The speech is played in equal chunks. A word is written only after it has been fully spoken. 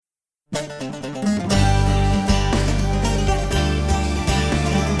Shalom,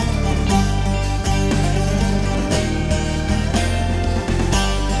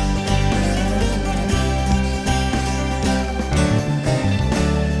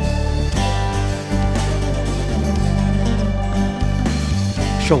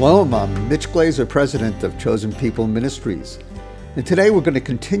 I'm Mitch Glaser, president of Chosen People Ministries. And today we're going to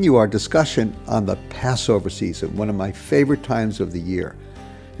continue our discussion on the Passover season, one of my favorite times of the year.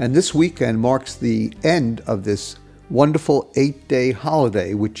 And this weekend marks the end of this wonderful 8-day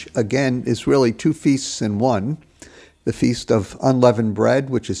holiday, which again is really two feasts in one. The Feast of Unleavened Bread,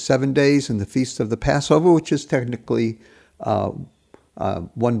 which is 7 days, and the Feast of the Passover, which is technically 1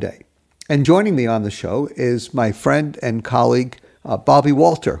 day. And joining me on the show is my friend and colleague, Bobby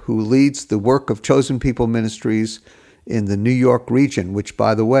Walter, who leads the work of Chosen People Ministries in the New York region, which,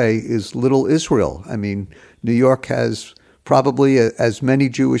 by the way, is Little Israel. I mean, New York has probably as many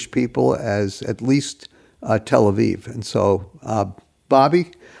Jewish people as at least Tel Aviv. And so,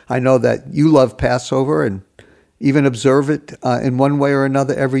 Bobby, I know that you love Passover and even observe it in one way or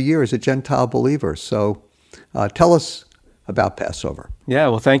another every year as a Gentile believer. So tell us about Passover. Yeah,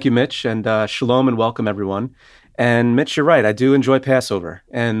 well, thank you, Mitch, and shalom and welcome, everyone. And Mitch, you're right. I do enjoy Passover.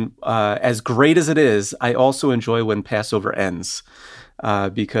 And as great as it is, I also enjoy when Passover ends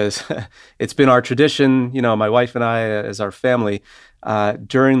because it's been our tradition, you know, my wife and I, as our family,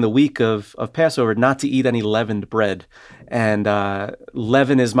 during the week of Passover, not to eat any leavened bread. And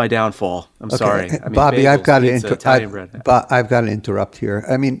leaven is my downfall. I'm sorry. I mean, Bobby, I've got to interrupt here.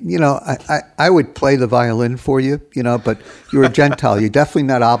 I mean, you know, I would play the violin for you, you know, but you're a Gentile. You're definitely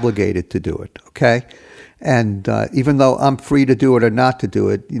not obligated to do it, okay? And even though I'm free to do it or not to do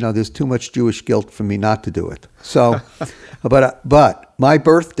it, you know, there's too much Jewish guilt for me not to do it. So, but my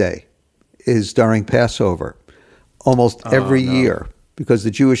birthday is during Passover almost every year because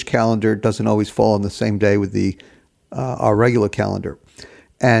the Jewish calendar doesn't always fall on the same day with our regular calendar.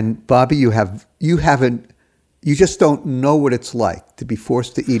 And Bobby, you just don't know what it's like to be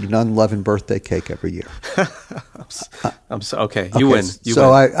forced to eat an unleavened birthday cake every year. Okay. You win.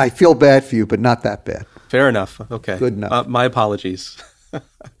 I feel bad for you, but not that bad. Fair enough. Okay. Good enough. My apologies.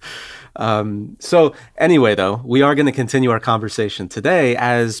 So anyway, though, we are going to continue our conversation today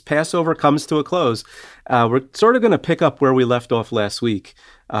as Passover comes to a close. We're sort of going to pick up where we left off last week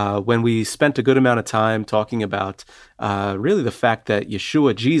when we spent a good amount of time talking about really the fact that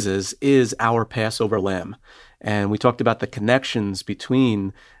Yeshua, Jesus, is our Passover lamb. And we talked about the connections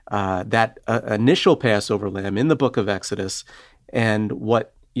between that initial Passover lamb in the book of Exodus and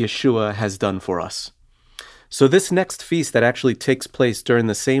what Yeshua has done for us. So this next feast that actually takes place during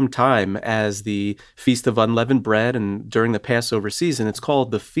the same time as the Feast of Unleavened Bread and during the Passover season, it's called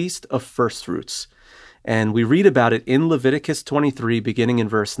the Feast of First Fruits. And we read about it in Leviticus 23, beginning in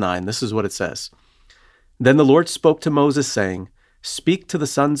verse 9. This is what it says. Then the Lord spoke to Moses, saying, "Speak to the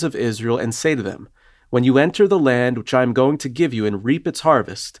sons of Israel and say to them, when you enter the land which I am going to give you and reap its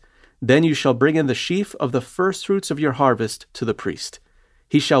harvest, then you shall bring in the sheaf of the first fruits of your harvest to the priest.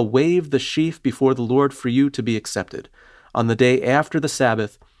 He shall wave the sheaf before the Lord for you to be accepted. On the day after the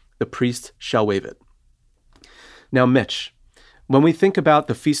Sabbath, the priest shall wave it." Now, Mitch, when we think about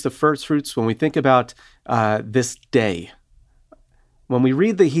the Feast of First Fruits, when we think about this day, when we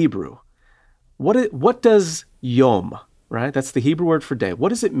read the Hebrew, what does yom, right? That's the Hebrew word for day. What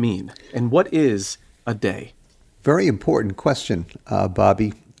does it mean? And what is a day? Very important question,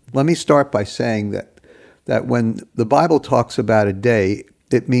 Bobby. Let me start by saying that when the Bible talks about a day,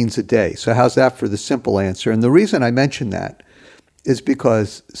 it means a day. So how's that for the simple answer? And the reason I mention that is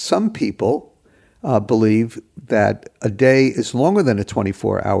because some people believe that a day is longer than a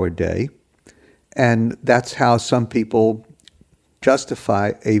 24-hour day, and that's how some people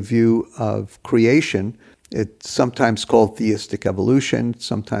justify a view of creation. It's sometimes called theistic evolution,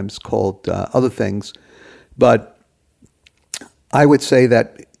 sometimes called other things. But I would say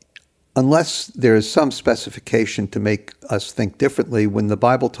that unless there is some specification to make us think differently, when the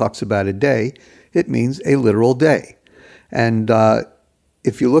Bible talks about a day, it means a literal day. And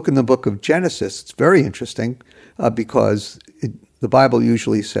if you look in the book of Genesis, it's very interesting because the Bible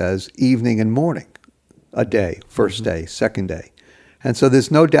usually says evening and morning, a day, first day, second day. And so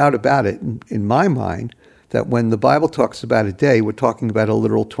there's no doubt about it in my mind that when the Bible talks about a day, we're talking about a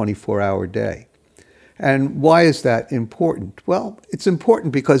literal 24-hour day. And why is that important? Well, it's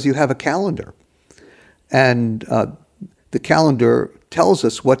important because you have a calendar. And the calendar tells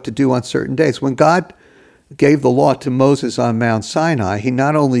us what to do on certain days. When God gave the law to Moses on Mount Sinai, he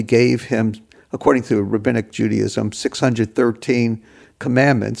not only gave him, according to Rabbinic Judaism, 613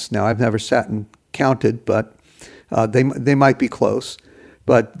 commandments. Now, I've never sat and counted, but they might be close.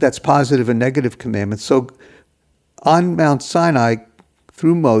 But that's positive and negative commandments. So on Mount Sinai,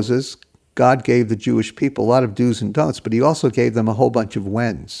 through Moses, God gave the Jewish people a lot of do's and don'ts, but he also gave them a whole bunch of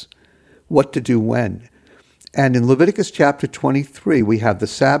whens, what to do when. And in Leviticus chapter 23, we have the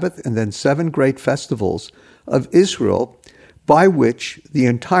Sabbath and then 7 great festivals of Israel by which the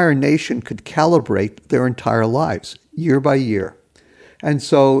entire nation could calibrate their entire lives, year by year. And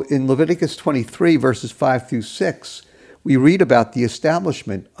so in Leviticus 23, verses 5 through 6, we read about the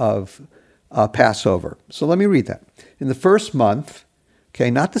establishment of Passover. So let me read that. In the first month, okay,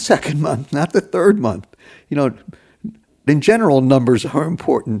 not the second month, not the third month. You know, in general, numbers are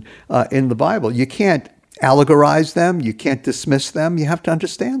important in the Bible. You can't allegorize them. You can't dismiss them. You have to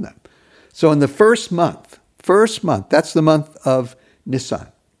understand them. So in the first month, that's the month of Nisan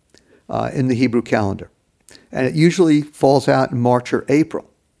in the Hebrew calendar. And it usually falls out in March or April.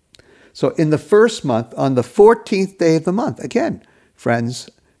 So in the first month, on the 14th day of the month, again, friends,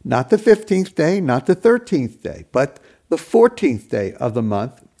 not the 15th day, not the 13th day, but the 14th day of the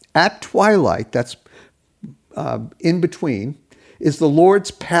month, at twilight, that's in between, is the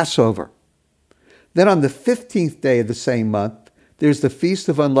Lord's Passover. Then on the 15th day of the same month, there's the Feast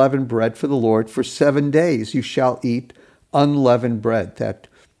of Unleavened Bread for the Lord. For 7 days you shall eat unleavened bread, that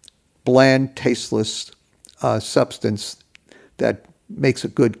bland, tasteless substance that makes a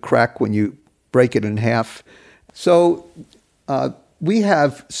good crack when you break it in half. So we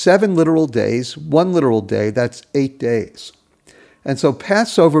have 7 literal days, 1 literal day, that's 8 days. And so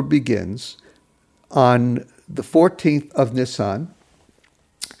Passover begins on the 14th of Nisan,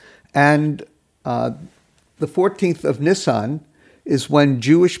 and the 14th of Nisan is when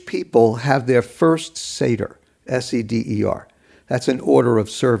Jewish people have their first Seder, S-E-D-E-R. That's an order of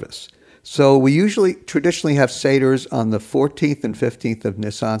service. So we traditionally have Seders on the 14th and 15th of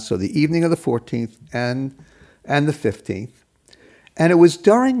Nisan, so the evening of the 14th and the 15th. And it was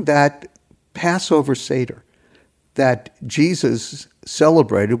during that Passover Seder that Jesus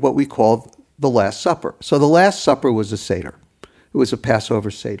celebrated what we call the Last Supper. So the Last Supper was a Seder. It was a Passover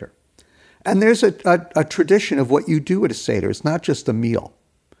Seder. And there's a tradition of what you do at a Seder. It's not just a meal.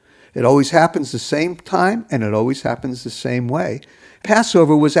 It always happens the same time, and it always happens the same way.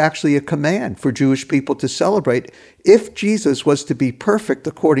 Passover was actually a command for Jewish people to celebrate if Jesus was to be perfect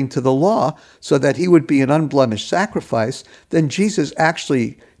according to the law, so that he would be an unblemished sacrifice. Then Jesus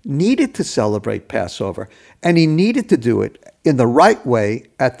actually needed to celebrate Passover, and he needed to do it in the right way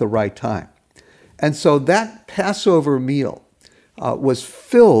at the right time. And so that Passover meal was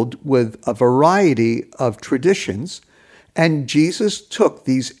filled with a variety of traditions, and Jesus took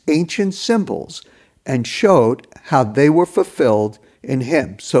these ancient symbols and showed how they were fulfilled in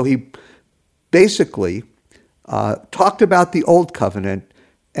him. So he basically talked about the old covenant,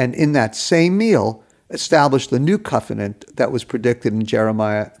 and in that same meal established the new covenant that was predicted in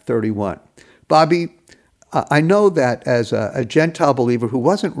Jeremiah 31. Bobby, I know that as a Gentile believer who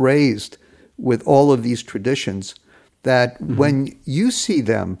wasn't raised with all of these traditions, that when you see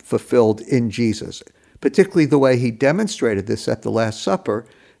them fulfilled in Jesus, particularly the way he demonstrated this at the Last Supper,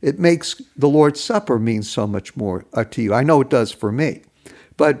 it makes the Lord's Supper mean so much more to you. I know it does for me.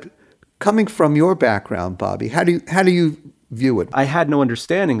 But coming from your background, Bobby, how do you view it? I had no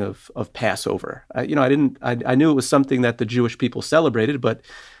understanding of Passover. I knew it was something that the Jewish people celebrated, but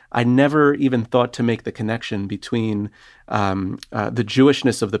I never even thought to make the connection between the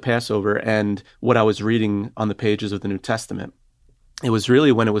Jewishness of the Passover and what I was reading on the pages of the New Testament. It was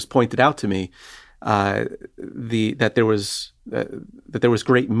really when it was pointed out to me that there was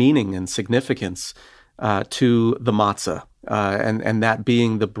great meaning and significance to the matzah, and that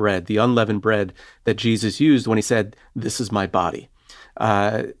being the bread, the unleavened bread that Jesus used when he said, "This is my body,"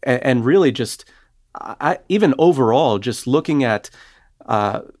 and really just even overall, just looking at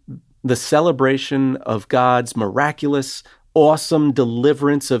the celebration of God's miraculous, awesome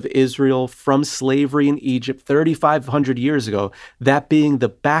deliverance of Israel from slavery in Egypt 3,500 years ago, that being the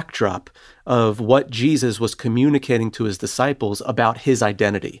backdrop of what Jesus was communicating to his disciples about his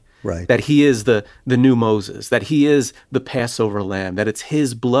identity. Right. That he is the new Moses, that he is the Passover lamb, that it's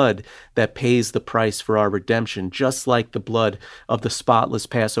his blood that pays the price for our redemption, just like the blood of the spotless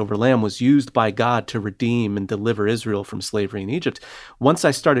Passover lamb was used by God to redeem and deliver Israel from slavery in Egypt. Once I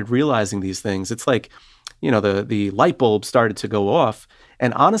started realizing these things, it's like, the light bulb started to go off.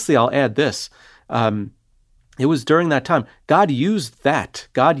 And honestly, I'll add this. It was during that time, God used that.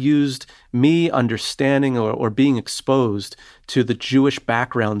 God used me understanding or being exposed to the Jewish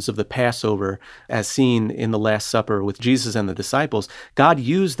backgrounds of the Passover as seen in the Last Supper with Jesus and the disciples. God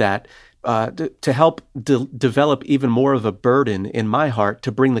used that to help develop even more of a burden in my heart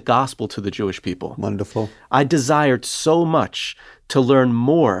to bring the gospel to the Jewish people. Wonderful. I desired so much to learn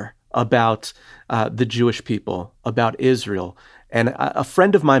more about the Jewish people, about Israel. And a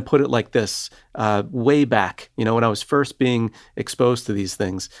friend of mine put it like this way back, when I was first being exposed to these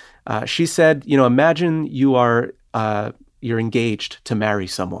things. She said, imagine you're engaged to marry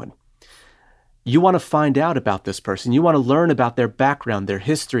someone. You want to find out about this person. You want to learn about their background, their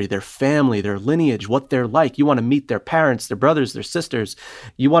history, their family, their lineage, what they're like. You want to meet their parents, their brothers, their sisters.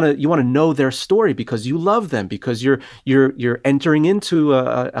 You want to know their story because you love them, because you're entering into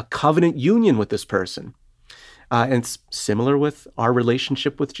a covenant union with this person. And it's similar with our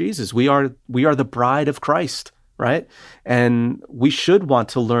relationship with Jesus. We are the bride of Christ, right? And we should want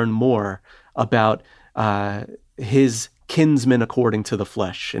to learn more about his kinsman according to the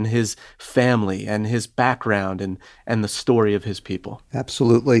flesh, and his family, and his background, and the story of his people.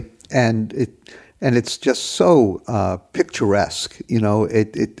 Absolutely, and it's just so picturesque.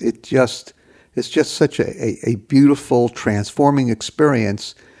 It's just such a beautiful, transforming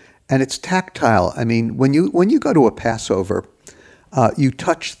experience, and it's tactile. I mean, when you go to a Passover, you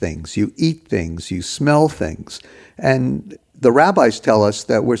touch things, you eat things, you smell things, and the rabbis tell us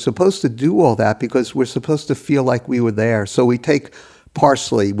that we're supposed to do all that because we're supposed to feel like we were there. So we take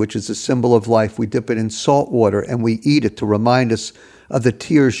parsley, which is a symbol of life, we dip it in salt water and we eat it to remind us of the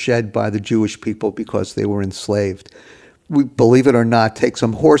tears shed by the Jewish people because they were enslaved. We, believe it or not, take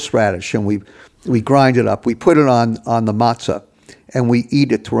some horseradish and we grind it up. We put it on the matzah and we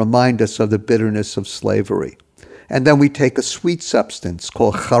eat it to remind us of the bitterness of slavery. And then we take a sweet substance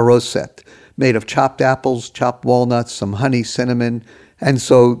called charoset, made of chopped apples, chopped walnuts, some honey, cinnamon. And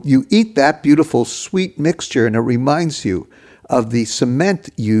so you eat that beautiful sweet mixture, and it reminds you of the cement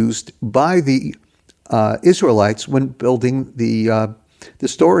used by the Israelites when building the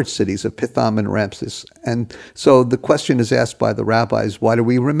storage cities of Pithom and Ramses. And so the question is asked by the rabbis, why do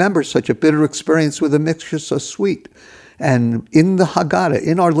we remember such a bitter experience with a mixture so sweet? And in the Haggadah,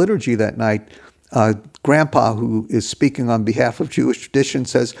 in our liturgy that night, Grandpa, who is speaking on behalf of Jewish tradition,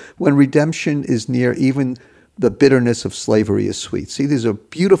 says, when redemption is near, even the bitterness of slavery is sweet. See, these are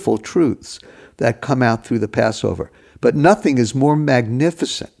beautiful truths that come out through the Passover. But nothing is more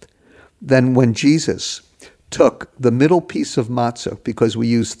magnificent than when Jesus took the middle piece of matzah, because we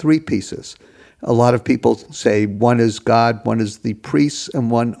use 3 pieces. A lot of people say one is God, one is the priests, and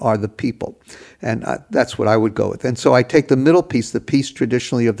one are the people. And that's what I would go with. And so I take the middle piece, the piece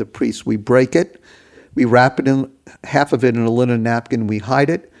traditionally of the priests. We break it. We wrap it in, half of it in a linen napkin. We hide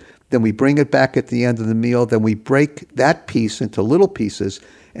it. Then we bring it back at the end of the meal. Then we break that piece into little pieces,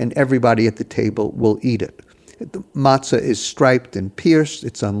 and everybody at the table will eat it. The matzah is striped and pierced.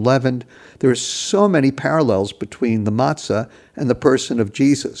 It's unleavened. There are so many parallels between the matzah and the person of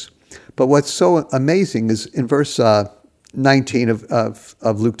Jesus. But what's so amazing is in verse 19 of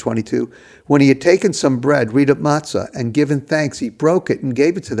Luke 22, when he had taken some bread, read up matzah, and given thanks, he broke it and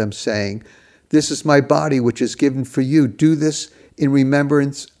gave it to them, saying, this is my body, which is given for you. Do this in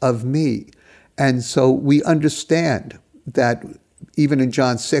remembrance of me. And so we understand that even in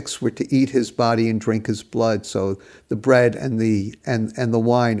John 6, we're to eat his body and drink his blood. So the bread and the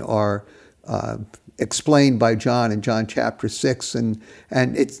wine are explained by John in John chapter 6, and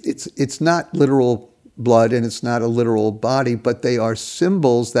it's not literal blood and it's not a literal body, but they are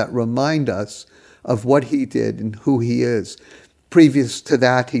symbols that remind us of what he did and who he is. Previous to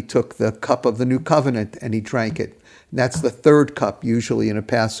that, he took the cup of the new covenant and he drank it. And that's the 3rd cup usually in a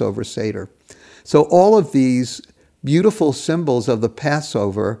Passover Seder. So all of these beautiful symbols of the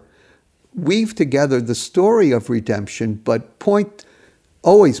Passover weave together the story of redemption, but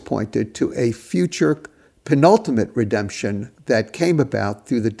always pointed to a future penultimate redemption that came about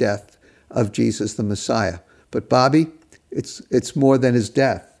through the death of Jesus the Messiah. But Bobby, it's more than his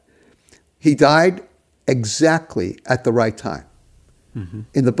death. He died exactly at the right time. Mm-hmm.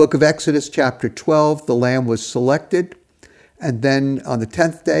 In the book of Exodus, chapter 12, the lamb was selected, and then on the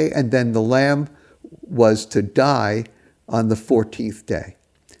 10th day, and then the lamb was to die on the 14th day.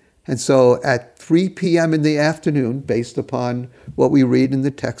 And so at 3 p.m. in the afternoon, based upon what we read in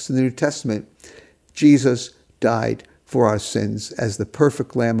the text in the New Testament, Jesus died for our sins as the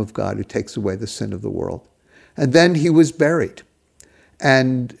perfect Lamb of God who takes away the sin of the world. And then he was buried.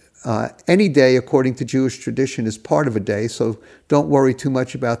 And any day, according to Jewish tradition, is part of a day, so don't worry too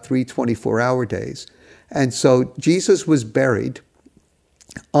much about 3 24-hour days. And so Jesus was buried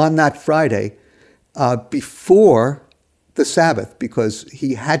on that Friday before the Sabbath, because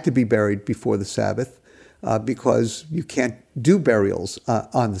he had to be buried before the Sabbath, because you can't do burials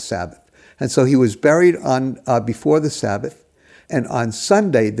on the Sabbath. And so he was buried on before the Sabbath, and on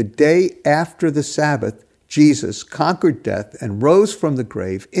Sunday, the day after the Sabbath, Jesus conquered death and rose from the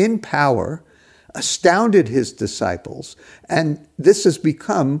grave in power, astounded his disciples. And this has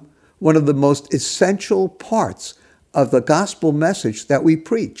become one of the most essential parts of the gospel message that we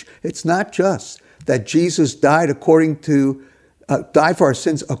preach. It's not just that Jesus died died for our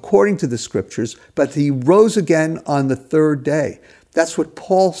sins according to the scriptures, but he rose again on the third day. That's what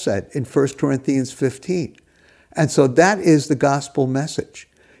Paul said in 1 Corinthians 15. And so that is the gospel message.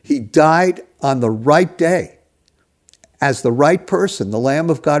 He died on the right day as the right person, the Lamb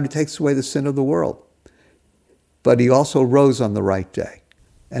of God who takes away the sin of the world. But he also rose on the right day.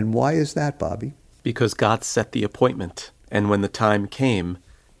 And why is that, Bobby? Because God set the appointment, and when the time came,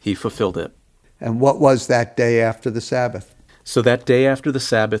 he fulfilled it. And what was that day after the Sabbath? So that day after the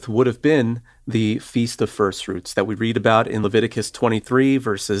Sabbath would have been the Feast of First Fruits that we read about in Leviticus 23,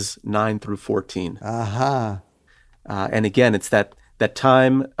 verses 9 through 14. Aha. And again, it's that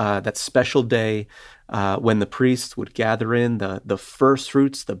time, that special day when the priest would gather in the first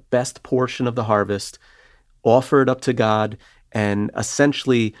fruits, the best portion of the harvest, offer it up to God, and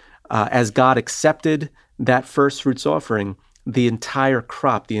essentially, as God accepted that first fruits offering, the entire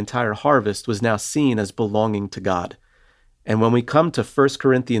crop, the entire harvest was now seen as belonging to God. And when we come to 1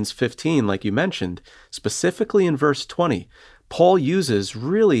 Corinthians 15, like you mentioned, specifically in verse 20, Paul uses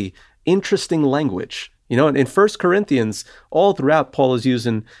really interesting language. You know, in 1 Corinthians, all throughout, Paul is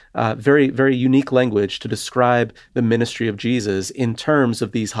using very, very unique language to describe the ministry of Jesus in terms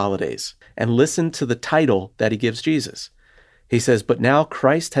of these holidays. And listen to the title that he gives Jesus. He says, "But now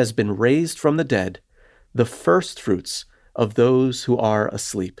Christ has been raised from the dead, the first fruits of those who are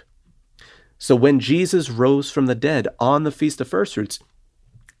asleep." So when Jesus rose from the dead on the Feast of First Fruits,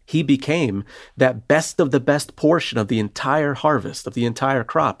 he became that best of the best portion of the entire harvest, of the entire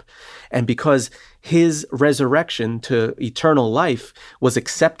crop. And because his resurrection to eternal life was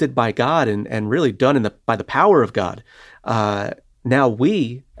accepted by God and really done by the power of God, now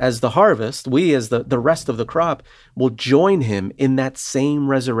we, as the harvest, we as the rest of the crop, will join him in that same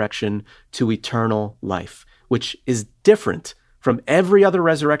resurrection to eternal life, which is different from every other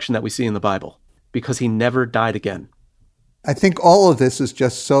resurrection that we see in the Bible, because he never died again. I think all of this is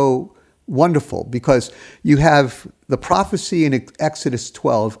just so wonderful because you have the prophecy in Exodus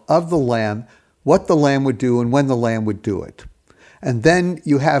 12 of the Lamb, what the Lamb would do and when the Lamb would do it. And then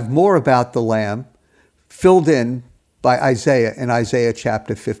you have more about the Lamb filled in by Isaiah in Isaiah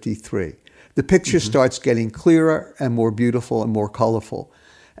chapter 53. The picture starts getting clearer and more beautiful and more colorful.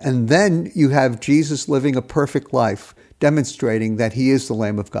 And then you have Jesus living a perfect life, demonstrating that he is the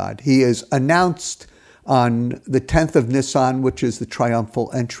Lamb of God. He is announced on the 10th of Nisan, which is the triumphal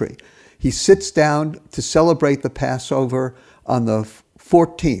entry. He sits down to celebrate the Passover on the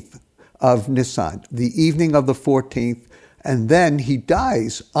 14th of Nisan, the evening of the 14th, and then he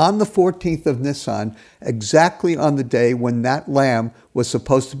dies on the 14th of Nisan, exactly on the day when that lamb was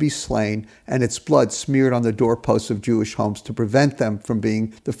supposed to be slain and its blood smeared on the doorposts of Jewish homes to prevent them from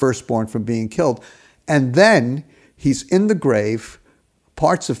being the firstborn from being killed. And then he's in the grave,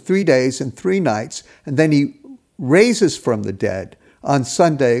 parts of 3 days and 3 nights, and then he raises from the dead on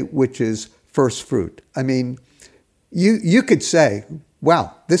Sunday, which is first fruit. I mean, you could say,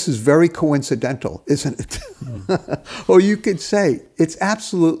 wow, this is very coincidental, isn't it? Or you could say, it's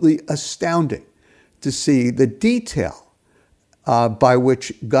absolutely astounding to see the detail by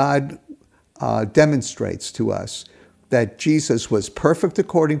which God demonstrates to us that Jesus was perfect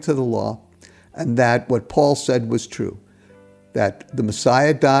according to the law, and that what Paul said was true, that the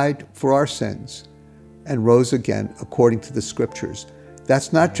Messiah died for our sins and rose again according to the Scriptures.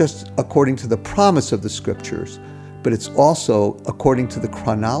 That's not just according to the promise of the Scriptures, but it's also according to the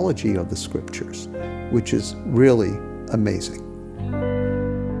chronology of the Scriptures, which is really amazing.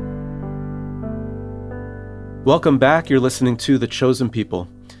 Welcome back. You're listening to The Chosen People.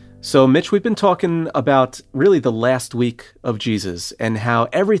 So, Mitch, we've been talking about really the last week of Jesus and how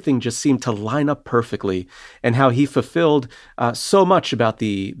everything just seemed to line up perfectly and how he fulfilled so much about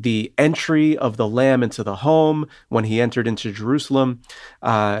the entry of the Lamb into the home when he entered into Jerusalem,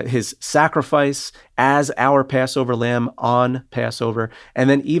 his sacrifice as our Passover lamb on Passover,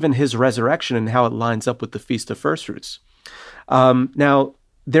 and then even his resurrection and how it lines up with the Feast of First Fruits. Now,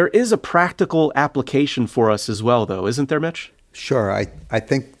 there is a practical application for us as well, though, isn't there, Mitch? Sure. I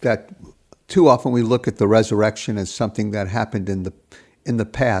think that too often we look at the resurrection as something that happened in the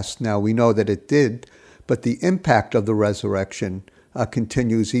past. Now, we know that it did, but the impact of the resurrection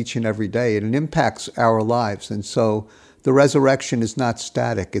continues each and every day, and it impacts our lives. And so the resurrection is not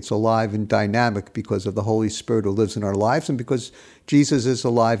static. It's alive and dynamic because of the Holy Spirit who lives in our lives and because Jesus is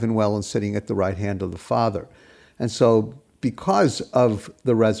alive and well and sitting at the right hand of the Father. And so because of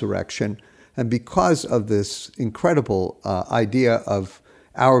the resurrection, and because of this incredible idea of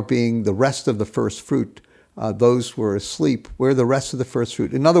our being the rest of the first fruit. Those were asleep. We're the rest of the first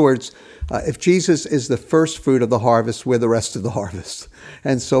fruit. In other words, if Jesus is the first fruit of the harvest, we're the rest of the harvest.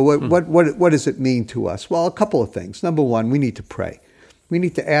 And so what does it mean to us? Well, a couple of things. Number one, we need to pray. We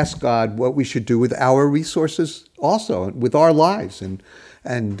need to ask God what we should do with our resources also, with our lives. And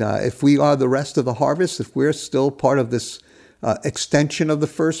if we are the rest of the harvest, if we're still part of this extension of the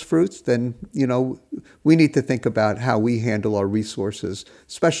first fruits, then, we need to think about how we handle our resources,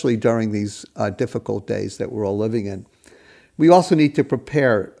 especially during these difficult days that we're all living in. We also need to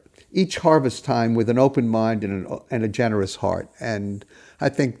prepare each harvest time with an open mind and a generous heart. And I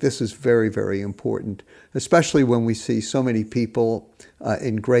think this is very, very important, especially when we see so many people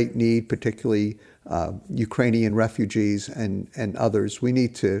in great need, particularly Ukrainian refugees and others. We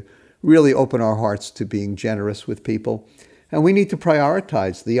need to really open our hearts to being generous with people. And we need to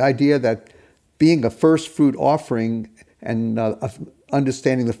prioritize the idea that being a first fruit offering and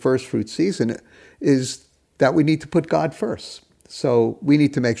understanding the first fruit season is that we need to put God first. So we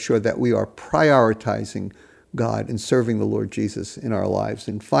need to make sure that we are prioritizing God and serving the Lord Jesus in our lives.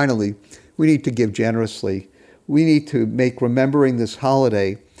 And finally, we need to give generously. We need to make remembering this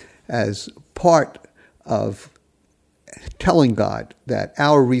holiday as part of telling God that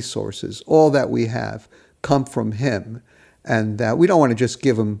our resources, all that we have, come from Him, and that we don't want to just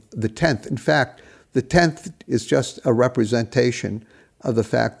give Him the tenth. In fact, the tenth is just a representation of the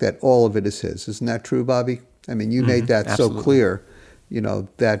fact that all of it is His. Isn't that true, Bobby? I mean, you made that absolutely. So clear,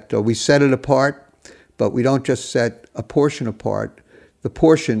 that we set it apart, but we don't just set a portion apart. The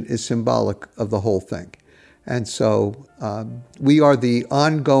portion is symbolic of the whole thing. And so we are the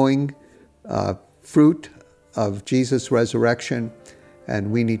ongoing fruit of Jesus' resurrection,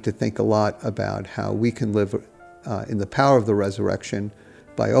 and we need to think a lot about how we can live in the power of the resurrection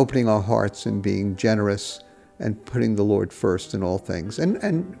by opening our hearts and being generous and putting the Lord first in all things.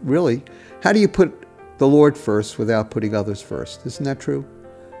 And really, how do you put the Lord first without putting others first? Isn't that true?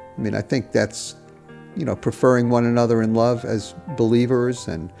 I mean, I think that's, preferring one another in love as believers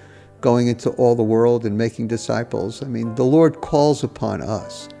and going into all the world and making disciples. I mean, the Lord calls upon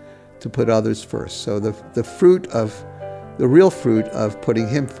us to put others first. So the real fruit of putting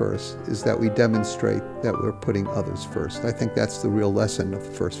Him first is that we demonstrate that we're putting others first. I think that's the real lesson of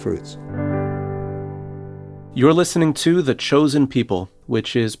the first fruits. You're listening to The Chosen People,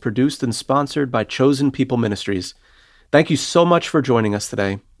 which is produced and sponsored by Chosen People Ministries. Thank you so much for joining us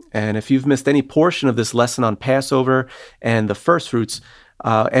today. And if you've missed any portion of this lesson on Passover and the first fruits,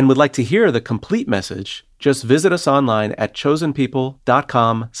 and would like to hear the complete message, just visit us online at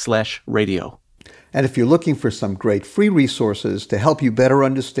chosenpeople.com/radio. And if you're looking for some great free resources to help you better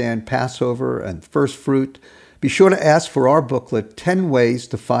understand Passover and first fruit, be sure to ask for our booklet, 10 Ways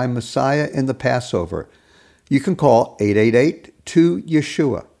to Find Messiah in the Passover. You can call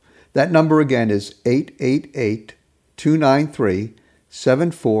 888-2-YESHUA. That number again is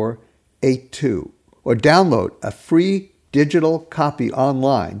 888-293-7482. Or download a free digital copy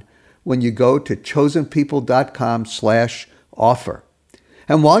online when you go to chosenpeople.com/offer.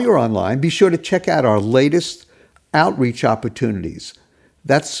 And while you're online, be sure to check out our latest outreach opportunities.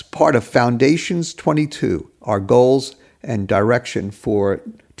 That's part of Foundations 22, our goals and direction for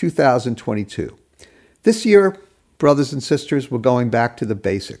 2022. This year, brothers and sisters, we're going back to the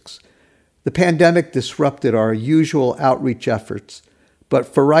basics. The pandemic disrupted our usual outreach efforts, but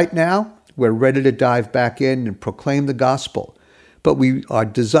for right now, we're ready to dive back in and proclaim the gospel. But we are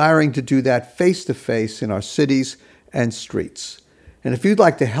desiring to do that face-to-face in our cities and streets. And if you'd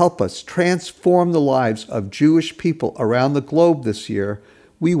like to help us transform the lives of Jewish people around the globe this year,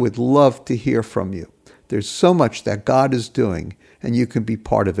 we would love to hear from you. There's so much that God is doing, and you can be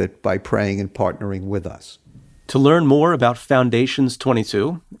part of it by praying and partnering with us. To learn more about Foundations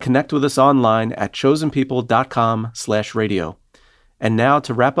 22, connect with us online at chosenpeople.com/radio. And now,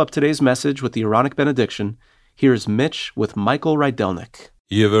 to wrap up today's message with the Aaronic benediction, here's Mitch with Michael Rydelnik.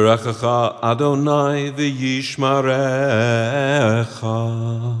 Yivarechecha Adonai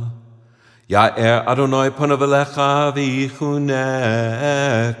v'yishmarecha. Ya'er Adonai panav elecha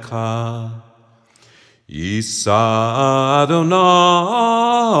v'yichunecha. Yisa Adonai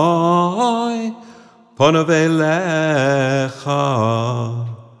panav elecha.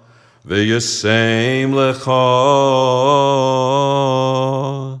 V'yasem lecha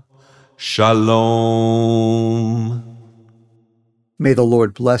shalom. May the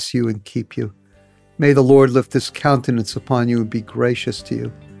Lord bless you and keep you. May the Lord lift His countenance upon you and be gracious to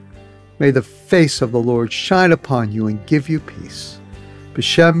you. May the face of the Lord shine upon you and give you peace.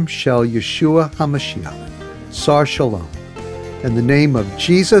 B'Shem Shel Yeshua HaMashiach, Sar Shalom. In the name of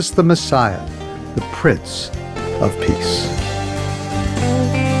Jesus the Messiah, the Prince of Peace.